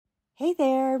Hey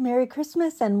there, Merry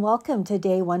Christmas and welcome to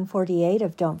day 148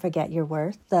 of Don't Forget Your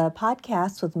Worth, the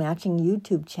podcast with matching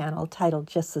YouTube channel titled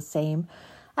just the same.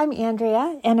 I'm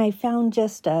Andrea, and I found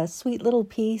just a sweet little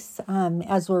piece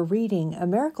as we're reading a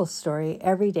miracle story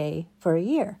every day for a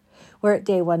year. We're at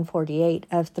day 148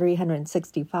 of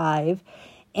 365,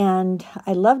 and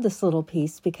I love this little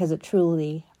piece because it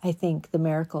truly, I think, the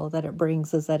miracle that it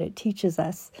brings is that it teaches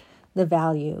us the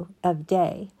value of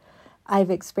day.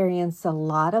 I've experienced a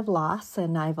lot of loss,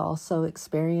 and I've also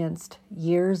experienced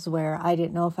years where I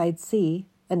didn't know if I'd see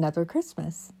another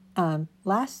Christmas,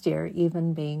 last year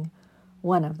even being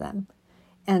one of them.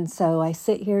 And so I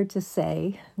sit here to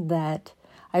say that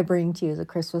I bring to you the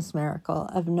Christmas miracle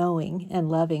of knowing and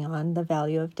loving on the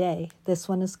value of day. This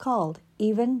one is called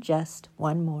Even Just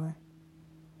One More.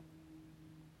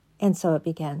 And so it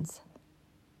begins.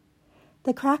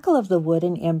 The crackle of the wood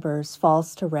and embers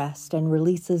falls to rest and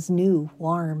releases new,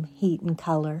 warm heat and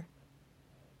color.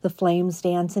 The flames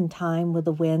dance in time with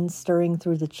the wind stirring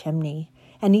through the chimney,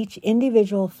 and each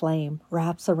individual flame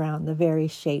wraps around the very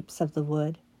shapes of the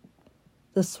wood.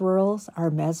 The swirls are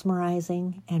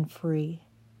mesmerizing and free.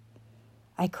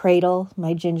 I cradle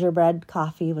my gingerbread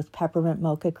coffee with peppermint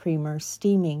mocha creamer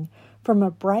steaming from a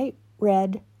bright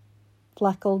red,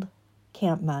 fleckled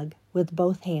camp mug with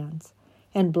both hands,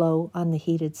 and blow on the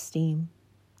heated steam.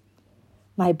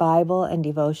 My Bible and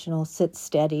devotional sit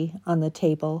steady on the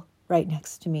table right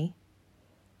next to me.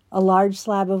 A large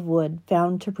slab of wood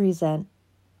found to present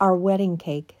our wedding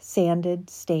cake, sanded,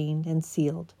 stained, and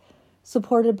sealed,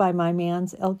 supported by my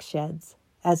man's elk sheds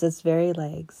as its very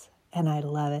legs, and I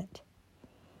love it.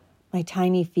 My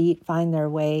tiny feet find their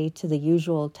way to the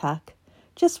usual tuck,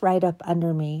 just right up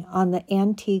under me on the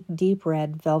antique deep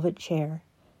red velvet chair,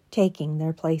 taking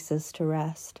their places to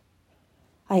rest.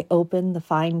 I open the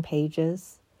fine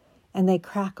pages, and they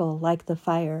crackle like the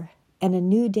fire, and a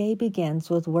new day begins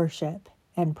with worship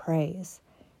and praise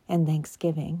and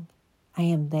thanksgiving. I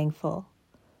am thankful.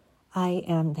 I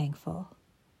am thankful.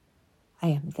 I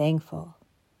am thankful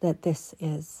that this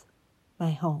is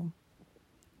my home.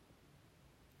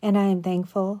 And I am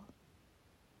thankful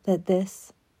that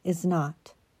this is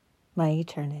not my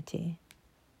eternity.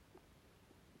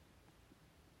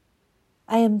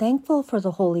 I am thankful for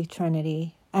the Holy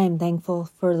Trinity. I am thankful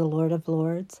for the Lord of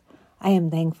Lords. I am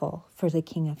thankful for the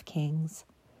King of Kings.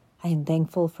 I am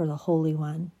thankful for the Holy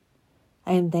One.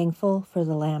 I am thankful for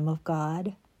the Lamb of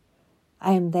God.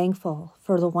 I am thankful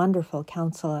for the wonderful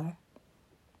Counselor.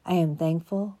 I am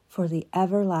thankful for the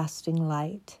everlasting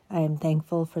light. I am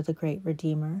thankful for the great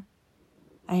Redeemer.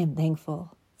 I am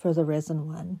thankful for the risen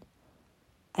one.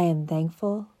 I am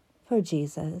thankful for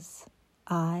Jesus.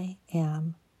 I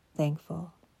am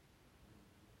thankful.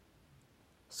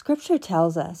 Scripture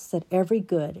tells us that every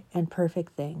good and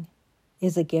perfect thing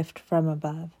is a gift from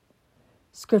above.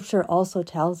 Scripture also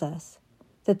tells us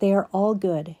that they are all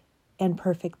good and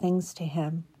perfect things to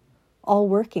Him, all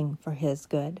working for His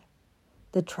good.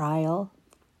 The trial,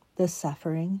 the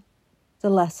suffering, the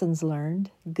lessons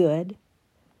learned, good,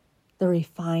 the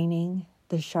refining,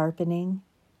 the sharpening,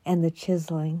 and the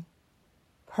chiseling,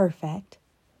 perfect,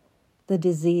 the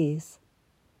disease,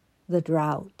 the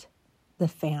drought, the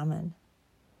famine,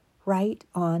 right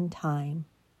on time,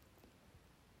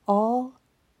 all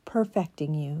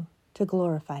perfecting you to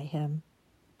glorify Him.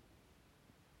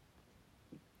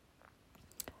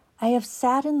 I have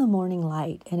sat in the morning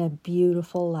light in a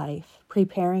beautiful life,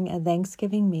 preparing a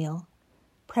Thanksgiving meal,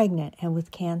 pregnant and with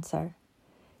cancer.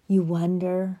 You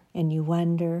wonder and you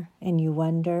wonder and you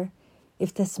wonder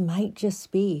if this might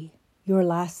just be your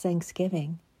last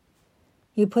Thanksgiving.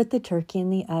 You put the turkey in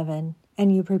the oven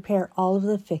and you prepare all of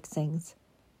the fixings,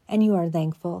 and you are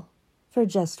thankful for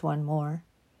just one more,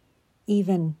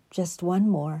 even just one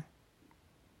more.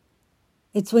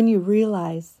 It's when you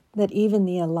realize that even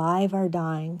the alive are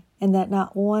dying and that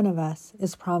not one of us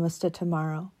is promised a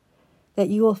tomorrow, that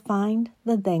you will find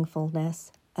the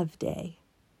thankfulness of day.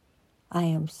 I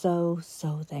am so,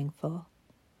 so thankful.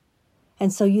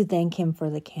 And so you thank Him for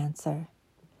the cancer,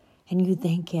 and you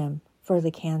thank Him for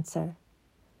the cancer,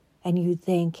 and you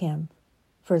thank Him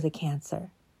for the cancer,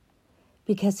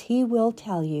 because He will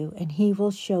tell you and He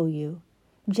will show you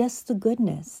just the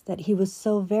goodness that He was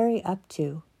so very up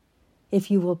to if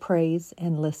you will praise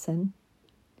and listen.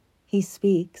 He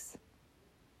speaks.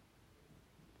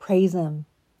 Praise Him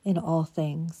in all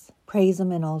things. Praise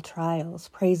Him in all trials.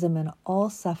 Praise Him in all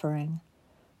suffering.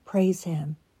 Praise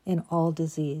Him in all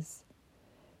disease,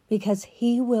 because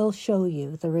He will show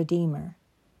you the Redeemer,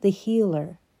 the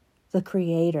Healer, the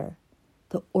Creator,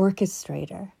 the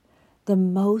Orchestrator, the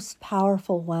most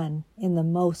powerful one in the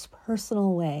most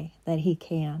personal way that He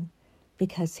can,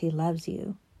 because He loves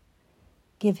you.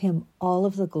 Give him all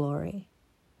of the glory.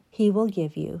 He will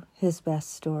give you his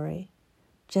best story,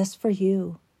 just for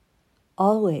you,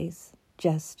 always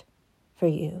just for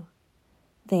you.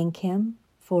 Thank him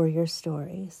for your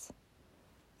stories.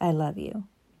 I love you.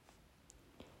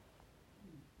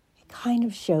 It kind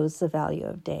of shows the value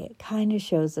of day. It kind of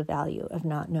shows the value of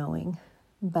not knowing.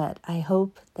 But I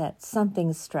hope that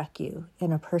something struck you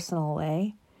in a personal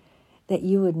way, that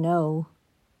you would know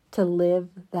to live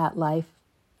that life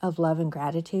of love and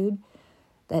gratitude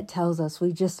that tells us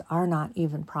we just are not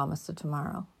even promised a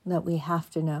tomorrow, that we have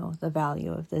to know the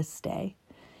value of this day.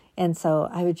 And so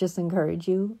I would just encourage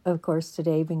you, of course,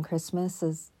 today being Christmas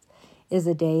is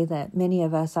a day that many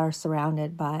of us are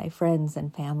surrounded by friends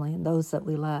and family and those that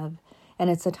we love. And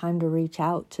it's a time to reach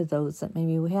out to those that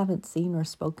maybe we haven't seen or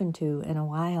spoken to in a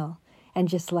while and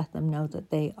just let them know that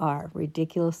they are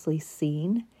ridiculously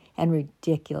seen and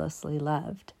ridiculously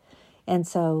loved. And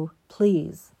so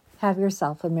please have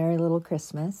yourself a merry little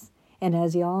Christmas. And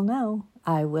as you all know,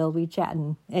 I will be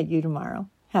chatting at you tomorrow.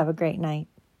 Have a great night.